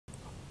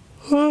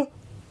Oh.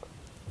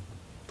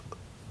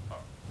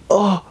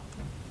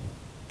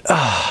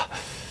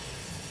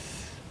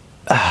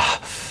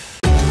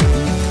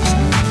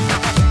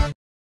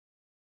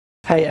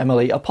 Hey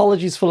Emily,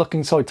 apologies for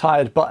looking so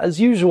tired, but as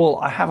usual,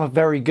 I have a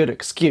very good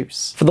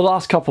excuse. For the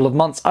last couple of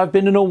months, I've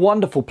been in a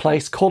wonderful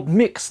place called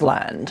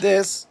Mixland.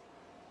 This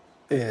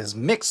is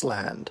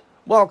Mixland.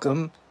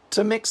 Welcome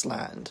to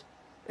Mixland.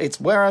 It's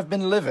where I've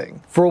been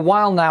living. For a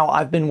while now,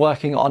 I've been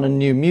working on a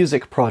new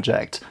music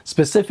project,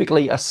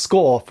 specifically a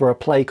score for a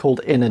play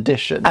called In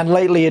Addition. And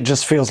lately it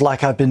just feels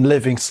like I've been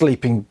living,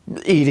 sleeping,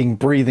 eating,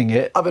 breathing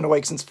it. I've been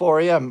awake since 4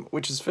 AM,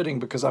 which is fitting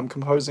because I'm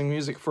composing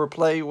music for a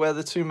play where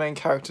the two main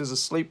characters are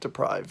sleep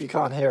deprived. You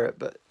can't hear it,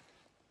 but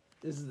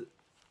this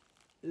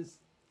is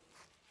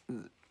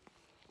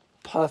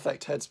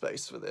perfect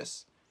headspace for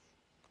this.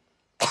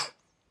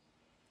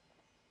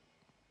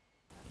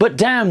 But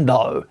damn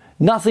though,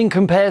 nothing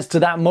compares to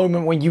that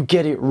moment when you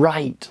get it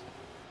right.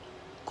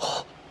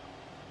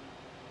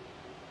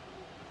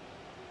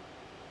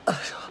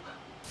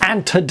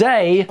 And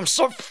today, I'm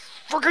so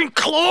freaking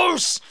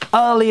close!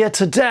 Earlier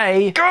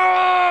today,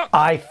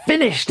 I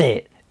finished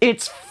it.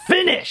 It's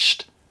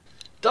finished.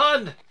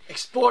 Done!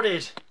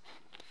 Exported!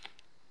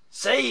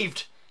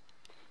 Saved!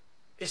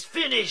 It's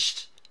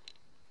finished!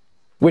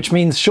 Which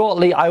means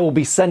shortly I will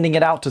be sending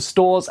it out to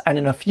stores, and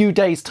in a few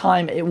days'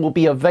 time it will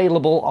be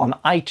available on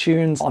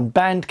iTunes, on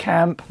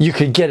Bandcamp. You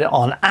could get it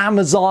on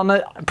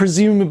Amazon,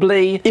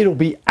 presumably. It'll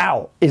be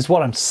out, is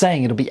what I'm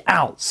saying. It'll be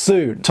out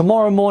soon.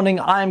 Tomorrow morning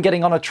I am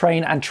getting on a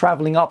train and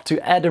traveling up to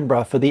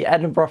Edinburgh for the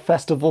Edinburgh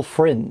Festival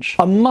Fringe,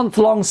 a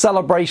month-long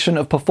celebration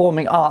of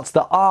performing arts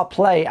that our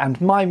play and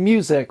my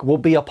music will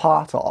be a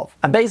part of.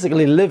 I'm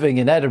basically living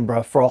in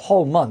Edinburgh for a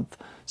whole month,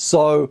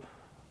 so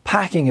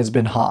packing has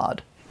been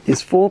hard.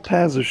 Is 4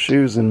 pairs of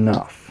shoes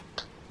enough?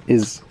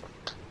 I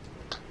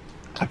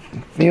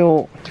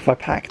feel if I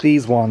pack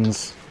these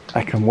ones,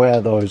 I can wear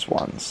those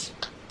ones.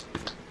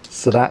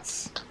 So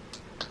that's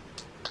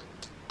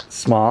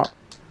smart,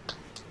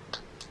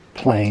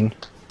 plain,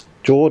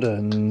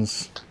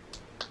 Jordans,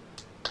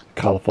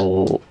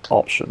 colourful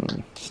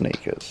option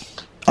sneakers.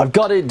 I've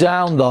got it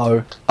down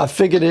though. I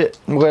figured it.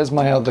 Where's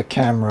my other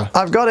camera?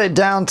 I've got it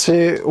down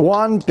to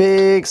one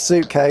big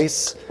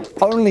suitcase,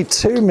 only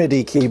 2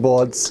 MIDI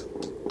keyboards,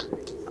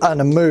 and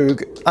a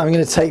Moog. I'm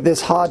going to take this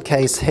hard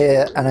case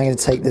here and I'm going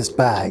to take this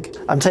bag.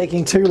 I'm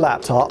taking 2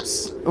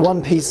 laptops,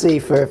 one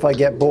PC for if I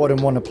get bored and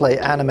want to play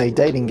anime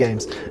dating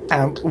games,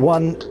 and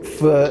one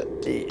for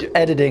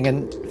editing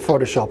and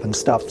Photoshop and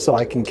stuff so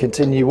I can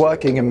continue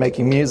working and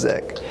making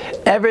music.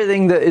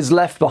 Everything that is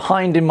left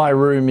behind in my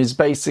room is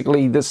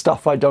basically the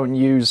stuff I don't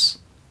use.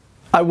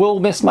 I will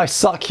miss my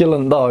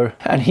succulent though,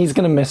 and he's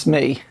gonna miss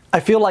me. I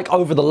feel like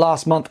over the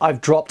last month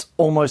I've dropped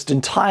almost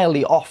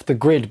entirely off the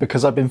grid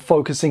because I've been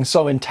focusing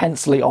so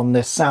intensely on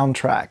this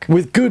soundtrack.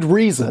 With good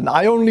reason.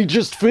 I only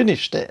just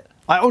finished it.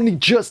 I only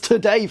just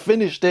today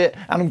finished it,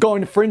 and I'm going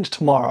to Fringe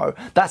tomorrow.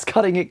 That's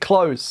cutting it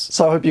close.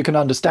 So I hope you can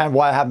understand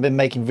why I haven't been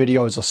making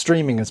videos or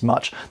streaming as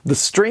much. The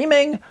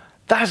streaming,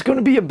 that's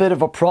gonna be a bit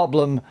of a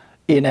problem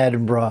in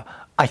Edinburgh.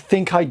 I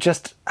think I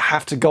just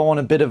have to go on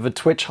a bit of a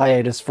Twitch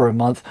hiatus for a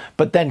month,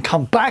 but then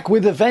come back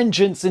with a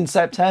vengeance in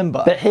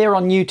September. But here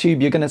on YouTube,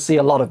 you're gonna see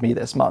a lot of me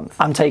this month.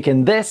 I'm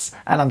taking this,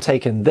 and I'm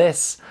taking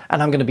this,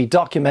 and I'm gonna be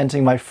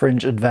documenting my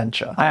Fringe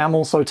adventure. I am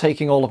also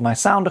taking all of my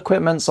sound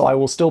equipment, so I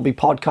will still be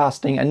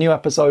podcasting. A new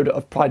episode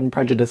of Pride and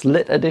Prejudice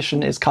Lit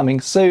Edition is coming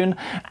soon,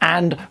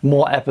 and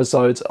more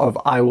episodes of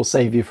I Will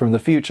Save You from the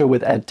Future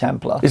with Ed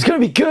Templar. It's gonna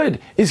be good!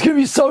 It's gonna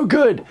be so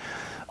good!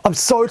 I'm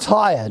so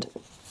tired.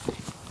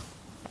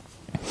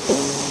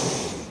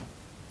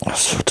 I'm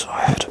so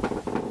tired.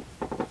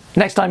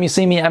 Next time you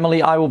see me,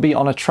 Emily, I will be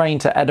on a train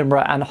to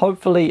Edinburgh and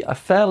hopefully a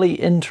fairly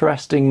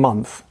interesting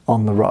month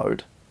on the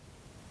road.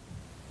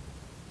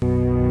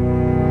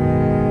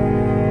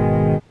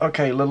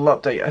 Okay, little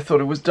update. I thought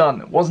it was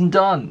done. It wasn't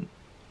done.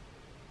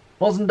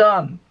 Wasn't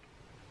done.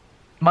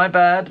 My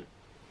bad.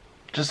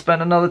 Just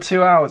spent another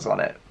 2 hours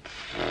on it.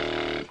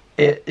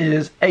 It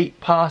is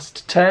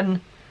 10:08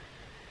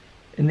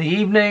 in the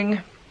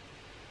evening.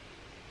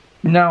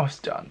 Now it's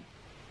done.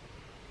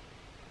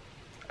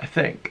 I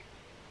think.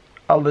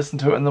 I'll listen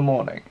to it in the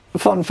morning.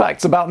 Fun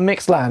facts about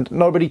Mixland.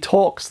 Nobody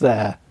talks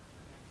there,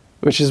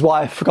 which is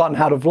why I've forgotten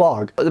how to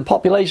vlog. The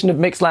population of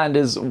Mixland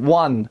is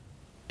 1.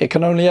 It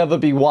can only ever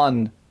be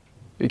 1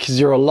 because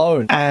you're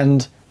alone.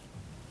 And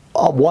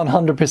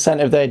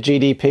 100% of their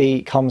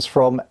GDP comes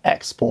from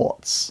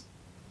exports.